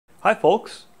Hi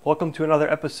folks, welcome to another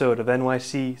episode of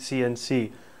NYC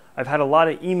CNC. I've had a lot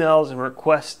of emails and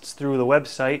requests through the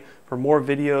website for more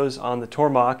videos on the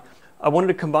Tormach. I wanted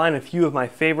to combine a few of my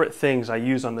favorite things I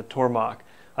use on the Tormach.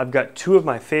 I've got two of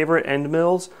my favorite end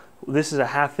mills. This is a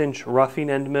 1/2 inch roughing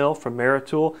end mill from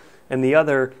Meritool, and the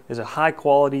other is a high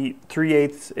quality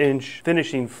 3/8 inch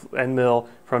finishing end mill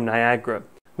from Niagara.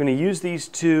 I'm going to use these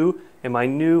two in my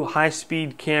new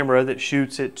high-speed camera that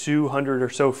shoots at 200 or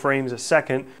so frames a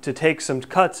second to take some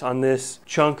cuts on this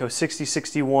chunk of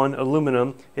 6061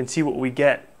 aluminum and see what we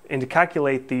get. And to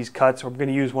calculate these cuts, I'm going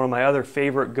to use one of my other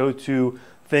favorite go-to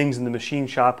things in the machine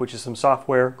shop, which is some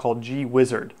software called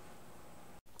G-Wizard.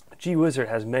 G-Wizard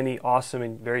has many awesome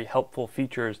and very helpful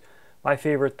features. My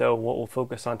favorite, though, what we'll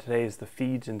focus on today is the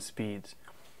feeds and speeds.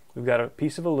 We've got a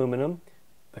piece of aluminum,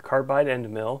 the carbide end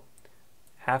mill,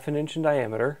 1/2 inch in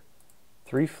diameter,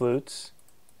 3 flutes,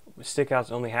 stick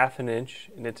out's only 1/2 inch,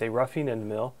 and it's a roughing end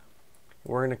mill.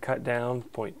 We're going to cut down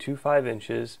 0.25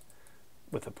 inches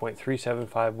with a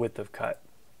 0.375 width of cut.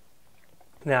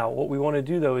 Now, what we want to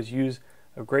do though is use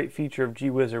a great feature of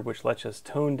G-Wizard, which lets us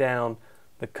tone down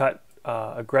the cut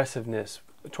aggressiveness.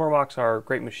 Tormachs are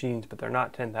great machines, but they're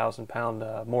not 10,000 pound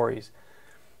Moris.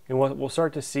 And what we'll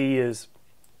start to see is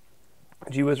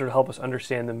G-Wizard will help us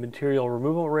understand the material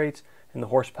removal rates and the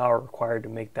horsepower required to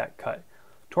make that cut.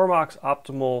 Tormach's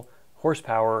optimal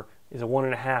horsepower is a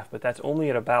 1.5, but that's only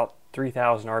at about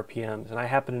 3,000 RPMs. And I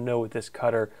happen to know with this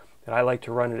cutter that I like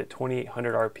to run it at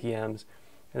 2,800 RPMs,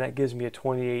 and that gives me a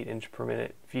 28 inch per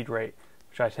minute feed rate,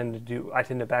 which I tend to do. I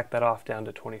tend to back that off down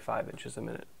to 25 inches a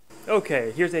minute.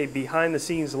 Okay, here's a behind the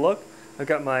scenes look. I've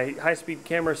got my high-speed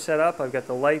camera set up, I've got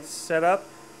the lights set up,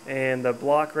 and the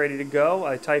block ready to go.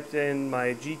 I typed in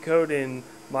my G code in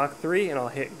Mach 3 and I'll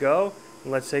hit go.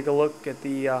 And let's take a look at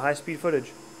the high-speed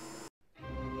footage.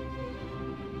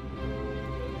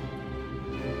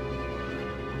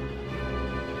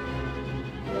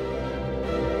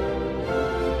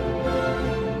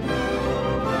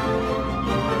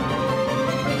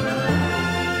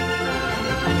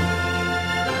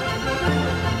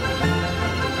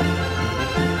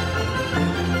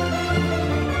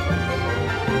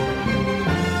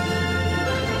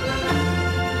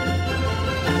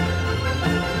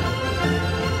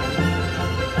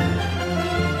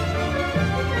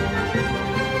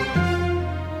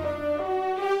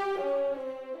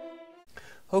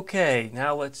 Okay,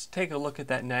 now let's take a look at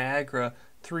that Niagara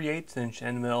 3/8 inch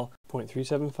end mill.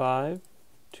 0.375,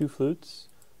 2 flutes,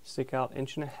 stick out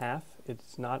 1.5 inches.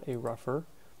 It's not a rougher.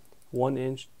 1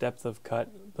 inch depth of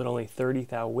cut, but only 30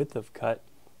 thou width of cut.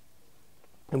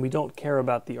 And we don't care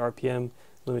about the RPM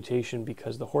limitation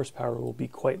because the horsepower will be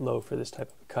quite low for this type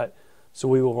of cut. So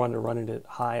we will run it at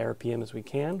high RPM as we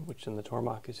can, which in the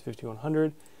Tormach is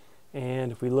 5100.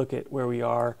 And if we look at where we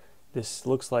are, this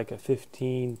looks like a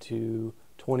 15 to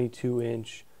 22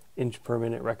 inch per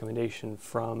minute recommendation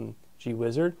from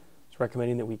G-Wizard. It's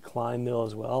recommending that we climb mill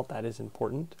as well. That is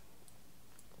important.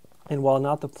 And while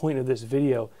not the point of this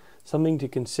video, something to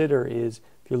consider is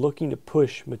if you're looking to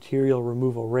push material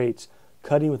removal rates,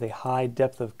 cutting with a high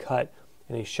depth of cut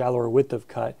and a shallower width of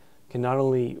cut can not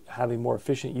only have a more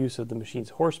efficient use of the machine's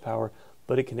horsepower,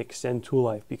 but it can extend tool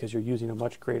life because you're using a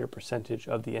much greater percentage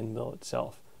of the end mill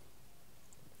itself.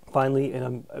 Finally,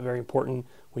 and very important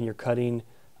when you're cutting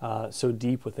so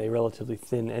deep with a relatively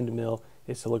thin end mill,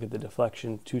 is to look at the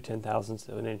deflection. 2/10,000ths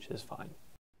of an inch is fine.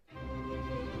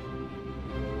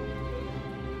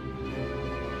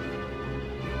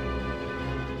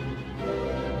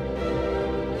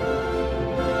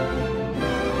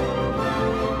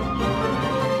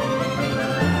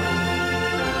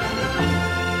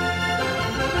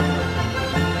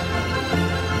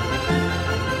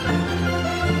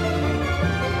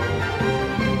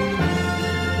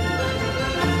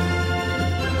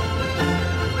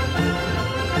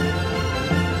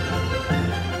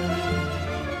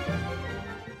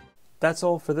 That's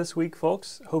all for this week,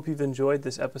 folks. Hope you've enjoyed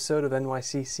this episode of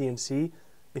NYC CNC.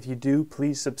 If you do,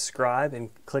 please subscribe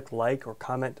and click like or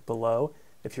comment below.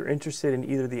 If you're interested in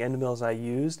either of the end mills I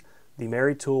used, the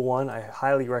Meritool one I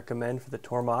highly recommend for the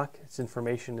Tormach. Its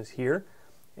information is here.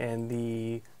 And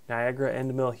the Niagara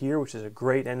end mill here, which is a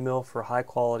great end mill for high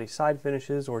quality side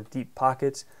finishes or deep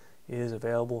pockets, is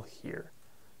available here.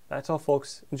 That's all,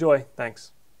 folks. Enjoy.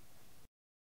 Thanks.